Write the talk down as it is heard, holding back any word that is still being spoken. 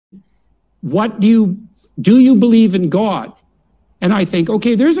do you believe in God? And I think,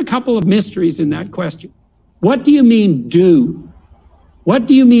 okay, there's a couple of mysteries in that question. What do you mean do? What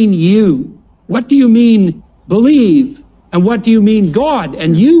do you mean you? What do you mean believe? And what do you mean God?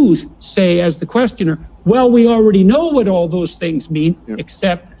 And you say as the questioner, well, we already know what all those things mean,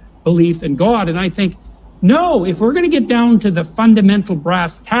 except belief in God. And I think, no, if we're going to get down to the fundamental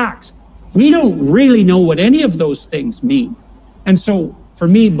brass tacks, we don't really know what any of those things mean. And so for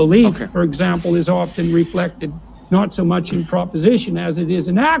me, belief, for example, is often reflected not so much in proposition as it is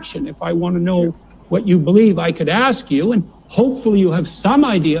in action. If I want to know what you believe, I could ask you, and hopefully you have some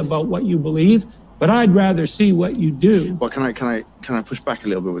idea about what you believe, but I'd rather see what you do. Well, can I push back a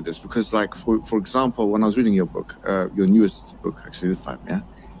little bit with this? Because, like, for example, when I was reading your book, your newest book, actually this time,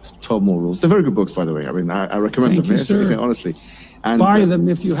 it's 12 More Rules. They're very good books, by the way. I mean, I recommend them. Thank you, sir. Honestly. And, buy them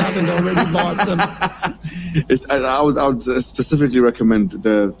if you haven't already bought them. I would specifically recommend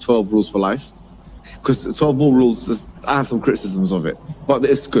the 12 Rules for Life, because the 12 More Rules, I have some criticisms of it, but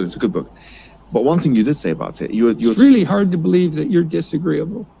it's good. It's a good book. But one thing you did say about it, it's really hard to believe that you're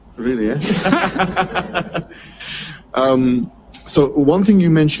disagreeable. Really, yeah. So one thing you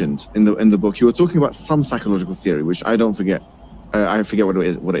mentioned in the book, you were talking about some psychological theory, which I don't forget. I forget what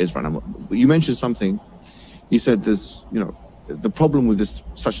it is right now. But you mentioned something. You said there's, the problem with this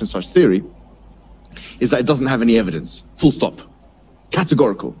such and such theory is that it doesn't have any evidence. Full stop.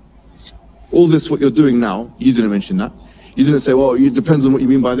 Categorical. All this, what you're doing now, you didn't mention that. You didn't say, well, it depends on what you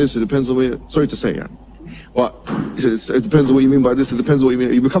mean by this. It depends on what sorry to say, but it depends on what you mean by this. It depends on what you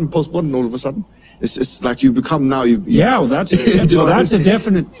mean. You become postmodern all of a sudden. It's like you become now. That's a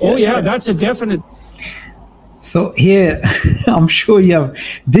definite. Oh yeah, that's a definite. So here, I'm sure you have.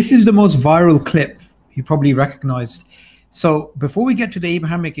 This is the most viral clip you probably recognized. So before we get to the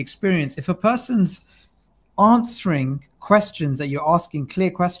Abrahamic experience, if a person's answering questions that you're asking,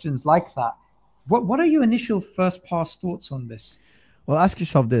 clear questions like that, what are your initial first pass thoughts on this? Well, ask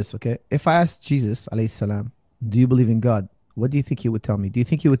yourself this, okay? If I asked Jesus, alayhi salam, do you believe in God? What do you think he would tell me? Do you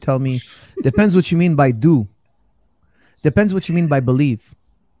think he would tell me, depends what you mean by do. Depends what you mean by believe.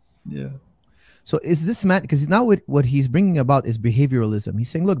 Yeah. So is this man, because now what he's bringing about is behavioralism. He's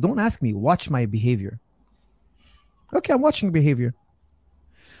saying, look, don't ask me, watch my behavior. Okay, I'm watching behavior.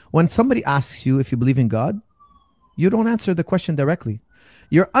 When somebody asks you if you believe in God, you don't answer the question directly.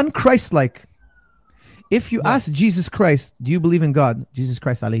 You're un-Christ-like. If you ask Jesus Christ, do you believe in God? Jesus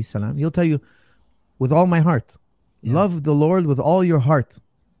Christ, alayhi salam, he'll tell you, with all my heart. Yeah. Love the Lord with all your heart.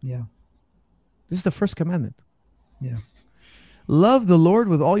 Yeah. This is the first commandment. Yeah. Love the Lord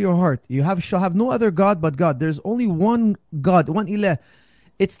with all your heart. You shall have no other God but God. There's only one God, one ilah.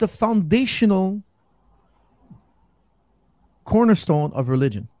 It's the foundational cornerstone of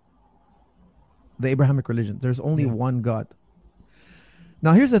religion. The Abrahamic religion. There's only one God.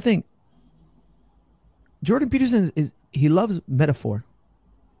 Now here's the thing. Jordan Peterson he loves metaphorical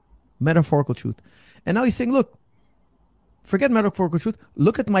truth. And now he's saying, look, forget metaphorical truth.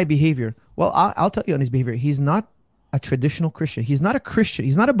 Look at my behavior. Well, I'll tell you on his behavior. He's not a traditional Christian. He's not a Christian.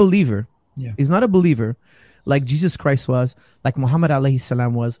 He's not a believer. Yeah. He's not a believer like Jesus Christ was, like Muhammad alayhi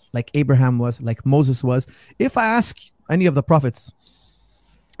salam was, like Abraham was, like Moses was. If I ask any of the prophets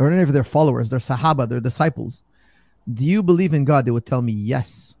or any of their followers, their Sahaba, their disciples, do you believe in God? They would tell me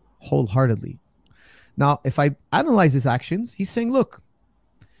yes, wholeheartedly. Now, if I analyze his actions, he's saying, look,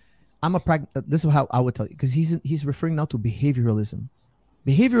 this is how I would tell you, because he's referring now to behavioralism.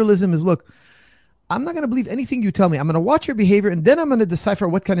 Behavioralism is, look, I'm not going to believe anything you tell me. I'm going to watch your behavior, and then I'm going to decipher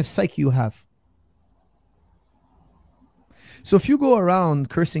what kind of psyche you have. So if you go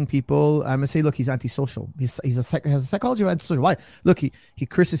around cursing people, I'm going to say, look, he's antisocial. He has a psychology of antisocial. Why? Look, he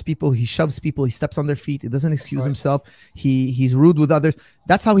curses people, he shoves people, he steps on their feet, he doesn't excuse himself, he's rude with others.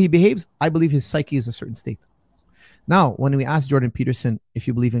 That's how he behaves. I believe his psyche is a certain state. Now, when we ask Jordan Peterson if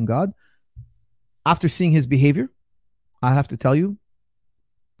you believe in God, after seeing his behavior, I have to tell you,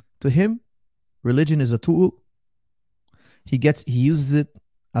 to him, religion is a tool. He uses it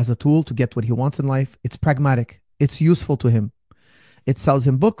as a tool to get what he wants in life. It's pragmatic. It's useful to him. It sells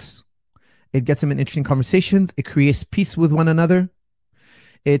him books. It gets him in interesting conversations. It creates peace with one another.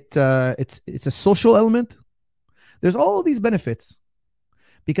 It's a social element. There's all these benefits.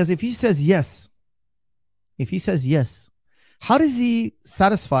 Because if he says yes, how does he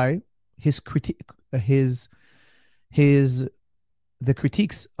satisfy the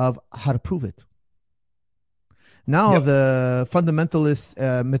critiques of how to prove it? Now the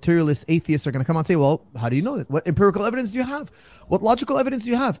fundamentalists, materialist atheists are going to come out and say, well, how do you know it? What empirical evidence do you have? What logical evidence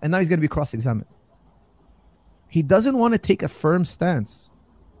do you have? And now he's going to be cross-examined. He doesn't want to take a firm stance.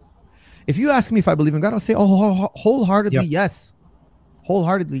 If you ask me if I believe in God, I'll say, oh, wholeheartedly, yes.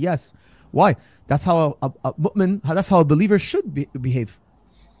 Wholeheartedly, yes. Why? That's how a mu'min, that's how a believer should behave.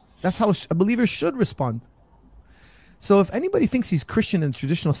 That's how a believer should respond. So if anybody thinks he's Christian in the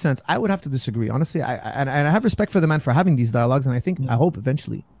traditional sense, I would have to disagree. Honestly, I have respect for the man for having these dialogues, and I hope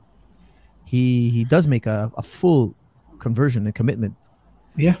eventually he does make a full conversion and commitment.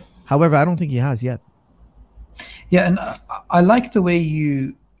 Yeah. However, I don't think he has yet. Yeah, and I like the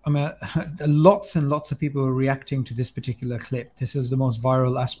way lots and lots of people are reacting to this particular clip. This is the most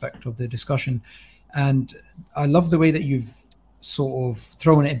viral aspect of the discussion. And I love the way that you've sort of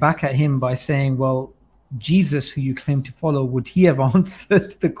thrown it back at him by saying, well, Jesus, who you claim to follow, would he have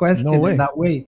answered the question in that way?